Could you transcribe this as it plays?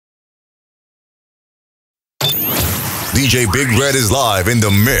DJ Big Red is live in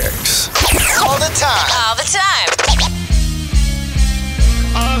the mix. All the time. All the time.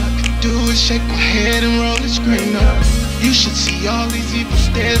 All I can do is shake my head and roll the screen up. You should see all these evil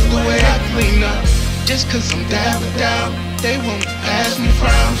stares the way I clean up. Just cause I'm down, they won't pass me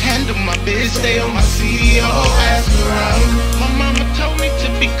frown. Handle my biz, stay on my CEO, ask around. My mama told me to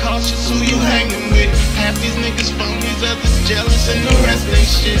be cautious who you hanging with. Half these niggas phonies, others jealous, and the rest they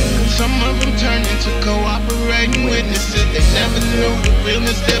shit. Some of them turn into cooperating witnesses. They never knew what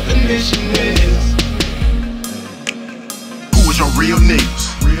realness definition is. Who is your real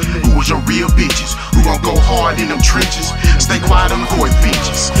niggas? Who is your real bitches? Who gon' go hard in them trenches? Stay quiet on the court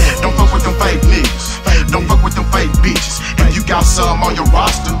benches. Don't fuck with them fake niggas. Don't fuck with them fake bitches. If you got some on your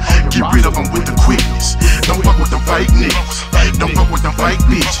roster, get rid of them with the quickness. Don't fuck with them fake niggas. Don't fuck with them fake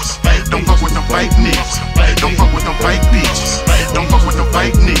bitches. Don't fuck with them fake niggas. Don't fuck with them fake bitches. Don't fuck with them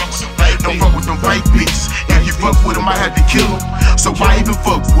fake niggas. Don't fuck with them fake bitches. If you fuck with them, I had to kill them. So why even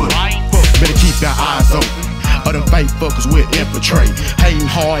fuck with them? Better keep your eyes open. Or them fake fuckers will infiltrate. Hating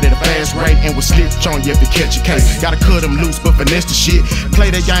hard at a fast rate and will snitch on you if you catch a case. Gotta cut them loose but finesse the shit. Play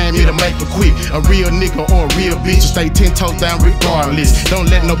that game, it'll make them quit. A real nigga or a real bitch will stay 10 toes down regardless. Don't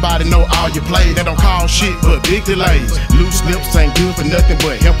let nobody know all you play. They don't call shit but big delays. Loose lips ain't good for nothing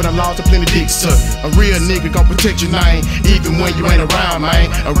but helping the laws to plenty dick suck. A real nigga gon' protect your name even when you ain't around, man.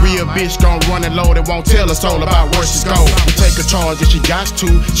 A real bitch gon' run it low that won't tell a soul about where she's going. You take a charge if she got to.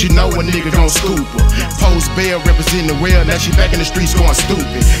 She know a nigga gon' scoop her. Post bail representing the real, now she back in the streets going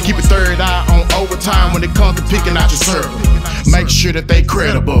stupid. Keep a third eye on overtime when it comes to picking out your circle. Make sure that they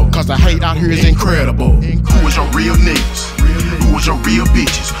credible, cause the hate out here is incredible. Who is your real niggas? Who is your real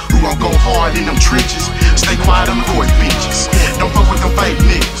bitches? Who gon' go hard in them trenches? Stay quiet on the court benches. Don't fuck with them fake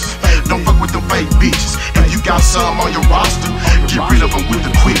niggas. Don't fuck with them fake bitches. If you got some on your roster, get rid of them with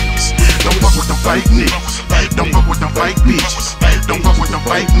the quickness. Don't fuck with them fake niggas. Don't fuck with them fake bitches. Don't fuck with them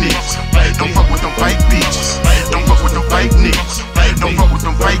fake niggas. Don't fuck with them fake bitches. Don't fuck with them fake niggas. Don't fuck with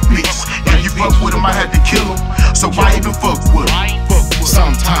them fake bitches. If you fuck with them, I had to kill them. So why even fuck with them?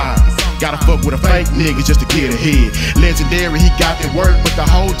 Sometimes gotta fuck with a fake nigga just to get ahead. Legendary, he got the work, but the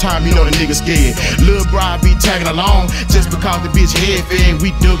whole time you know the nigga scared. Lil' bro be tagging along just because the bitch head fed.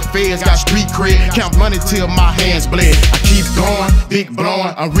 We dug feds, got street cred. Count money till my hands bled. I keep going, big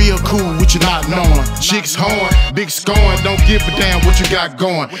blowing. I'm real cool with you not knowing. Chicks horn, big scoring. Don't give a damn what you got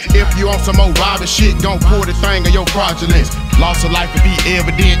going. If you on some old robbing shit, gon' pour the thing of your fraudulence. Loss of life to be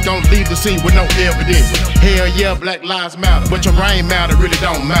evident. Don't leave the scene with no evidence. Hell yeah, Black Lives Matter, but your rain matter really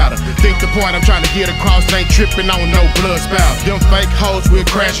don't matter. Think the point I'm trying to get across ain't tripping on no blood spout. Them fake hoes will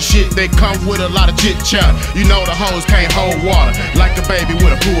crash and shit. They come with a lot of chit chat. You know the hoes can't hold water like a baby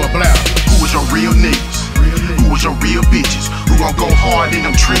with a poor blouse. Who is your real niggas? Who is your real bitches? Who gon' go hard in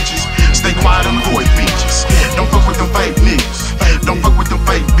them trenches? Stay quiet on the court benches. Don't fuck with them fake niggas. Don't fuck with them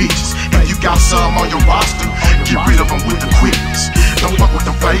fake bitches. If you got some on your roster, get rid of them with the quickness. Don't fuck with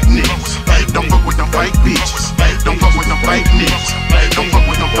them fake niggas. Don't fuck with them fake bitches. Don't fuck with them fake niggas. Don't fuck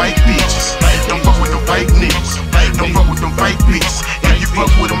with them fake bitches. Don't fuck with them fake niggas. Don't fuck with them fake bitches. If you fuck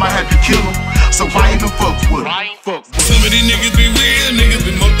with them, I had to kill them. So why even fuck with them? Some of these niggas be real niggas,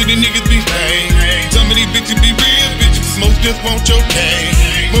 but most of these niggas be fake. Some of these bitches be real bitches, most just want your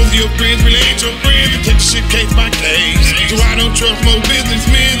cash. Most of your friends really ain't your friends, and take the shit case by case. So I don't trust most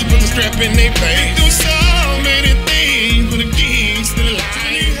businessmen to put the strap in their face. Do so many things.